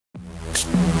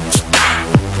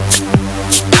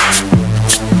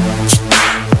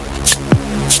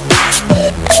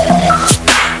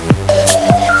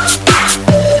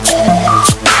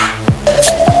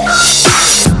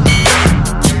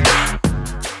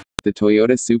The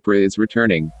Toyota Supra is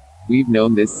returning. We've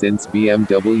known this since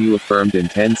BMW affirmed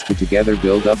intends to together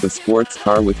build up a sports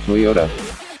car with Toyota.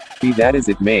 Be that as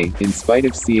it may, in spite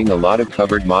of seeing a lot of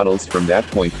covered models from that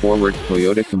point forward,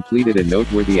 Toyota completed a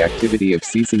noteworthy activity of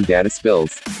ceasing data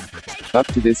spills. Up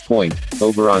to this point,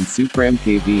 over on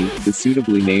SupraMKV, the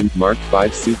suitably named Mark V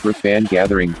Supra fan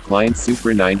gathering, client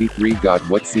Supra 93 got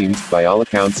what seems, by all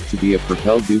accounts, to be a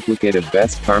propel duplicate of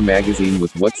Best Car magazine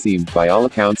with what seemed, by all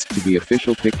accounts, to be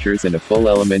official pictures and a full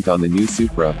element on the new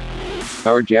Supra.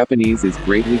 Our Japanese is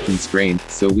greatly constrained,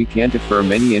 so we can't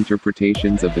affirm any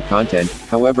interpretations of the content.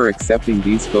 However, accepting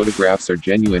these photographs are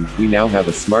genuine, we now have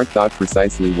a smart thought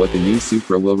precisely what the new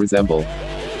Supra will resemble.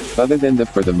 Other than the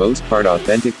for the most part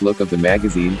authentic look of the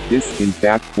magazine, this, in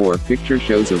fact, poor picture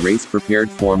shows a race-prepared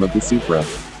form of the Supra.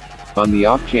 On the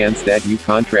off chance that you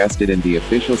contrasted and the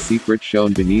official secret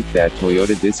shown beneath that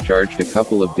Toyota discharged a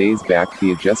couple of days back,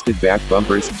 the adjusted back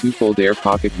bumpers, twofold air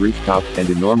pocket rooftop, and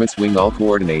enormous wing all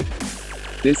coordinate.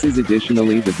 This is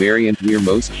additionally the variant we're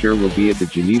most sure will be at the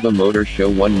Geneva Motor Show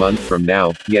 1 month from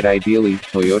now, yet ideally,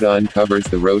 Toyota uncovers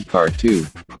the road car too.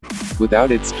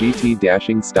 Without its GT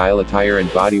dashing style attire and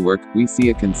bodywork, we see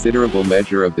a considerable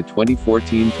measure of the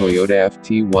 2014 Toyota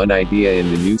FT1 idea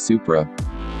in the new Supra.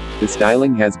 The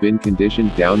styling has been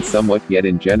conditioned down somewhat, yet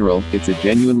in general, it's a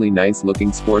genuinely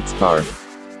nice-looking sports car.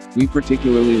 We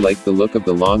particularly like the look of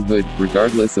the long hood,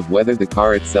 regardless of whether the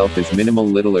car itself is minimal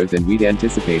littler than we'd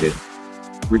anticipated.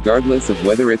 Regardless of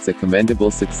whether it's a commendable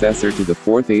successor to the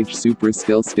fourth-age Supra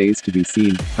still stays to be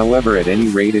seen, however at any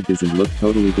rate it doesn't look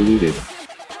totally diluted.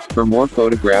 For more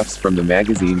photographs from the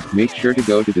magazine, make sure to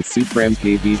go to the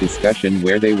SupraMKV discussion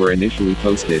where they were initially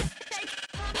posted.